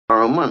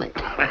borrow money.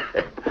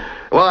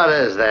 What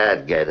does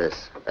that get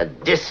us? A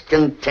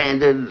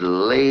discontented,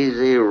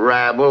 lazy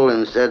rabble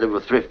instead of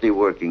a thrifty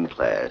working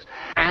class.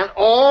 And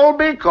all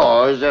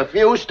because a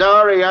few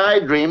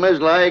starry-eyed dreamers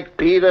like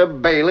Peter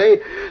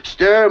Bailey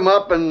stir 'em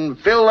up and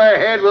fill their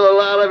head with a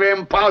lot of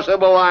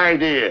impossible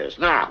ideas.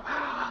 Now,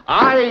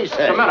 I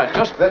say... Just a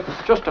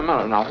minute. Just a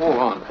minute. Now, hold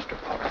on,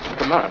 Mr. Potter.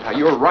 Just a minute. Now,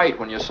 you're right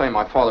when you say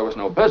my father was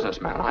no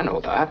businessman. I know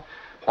that.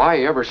 Why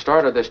he ever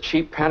started this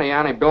cheap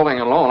penny-ante building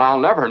alone, I'll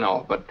never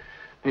know. But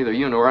neither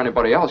you nor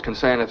anybody else can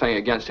say anything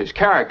against his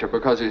character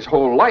because his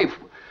whole life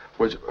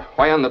was...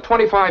 Why, in the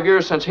 25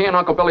 years since he and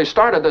Uncle Billy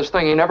started this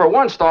thing, he never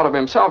once thought of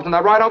himself. Isn't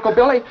that right, Uncle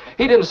Billy?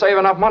 He didn't save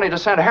enough money to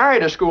send Harry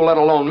to school, let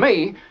alone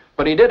me.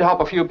 But he did help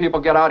a few people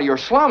get out of your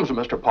slums,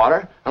 Mr.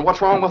 Potter. And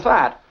what's wrong with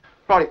that?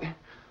 Right.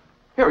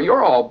 Here,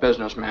 you're all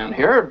businessmen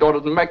here.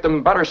 Doesn't it make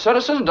them better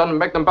citizens? Doesn't it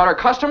make them better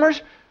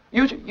customers?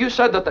 You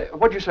said that they...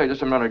 What'd you say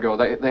just a minute ago?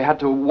 They had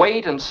to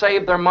wait and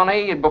save their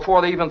money before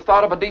they even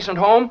thought of a decent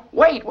home?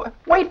 Wait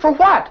for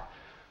what?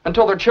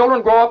 Until their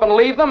children grow up and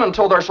leave them?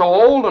 Until they're so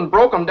old and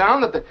broken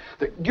down that...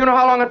 Do you know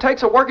how long it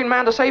takes a working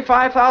man to save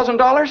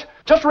 $5,000?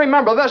 Just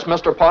remember this,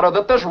 Mr. Potter,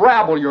 that this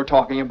rabble you're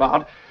talking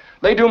about,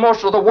 they do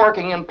most of the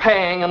working and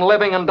paying and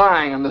living and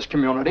dying in this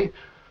community.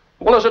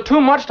 Well, is it too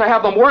much to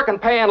have them work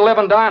and pay and live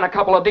and die in a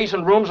couple of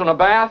decent rooms and a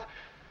bath?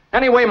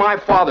 Anyway, my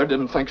father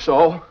didn't think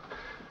so.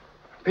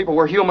 People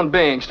were human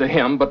beings to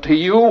him, but to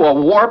you, a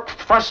warped,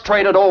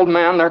 frustrated old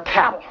man, they're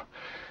cattle.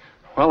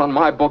 Well, in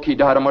my book, he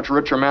died a much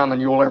richer man than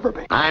you'll ever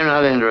be. I'm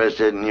not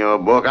interested in your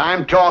book.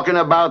 I'm talking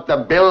about the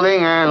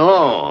building and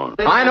loan.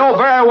 I know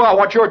very well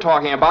what you're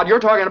talking about.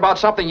 You're talking about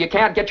something you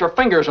can't get your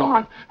fingers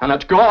on, and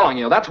it's galling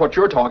you. That's what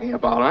you're talking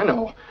about, I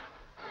know.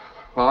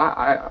 Well,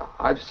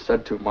 I've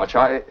said too much.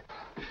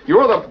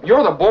 You're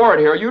the board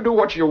here. You do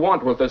what you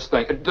want with this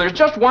thing. There's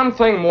just one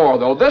thing more,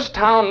 though. This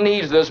town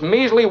needs this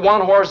measly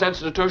one-horse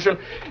institution,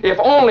 if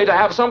only to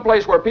have some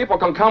place where people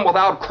can come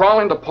without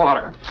crawling to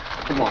Potter.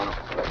 Come on.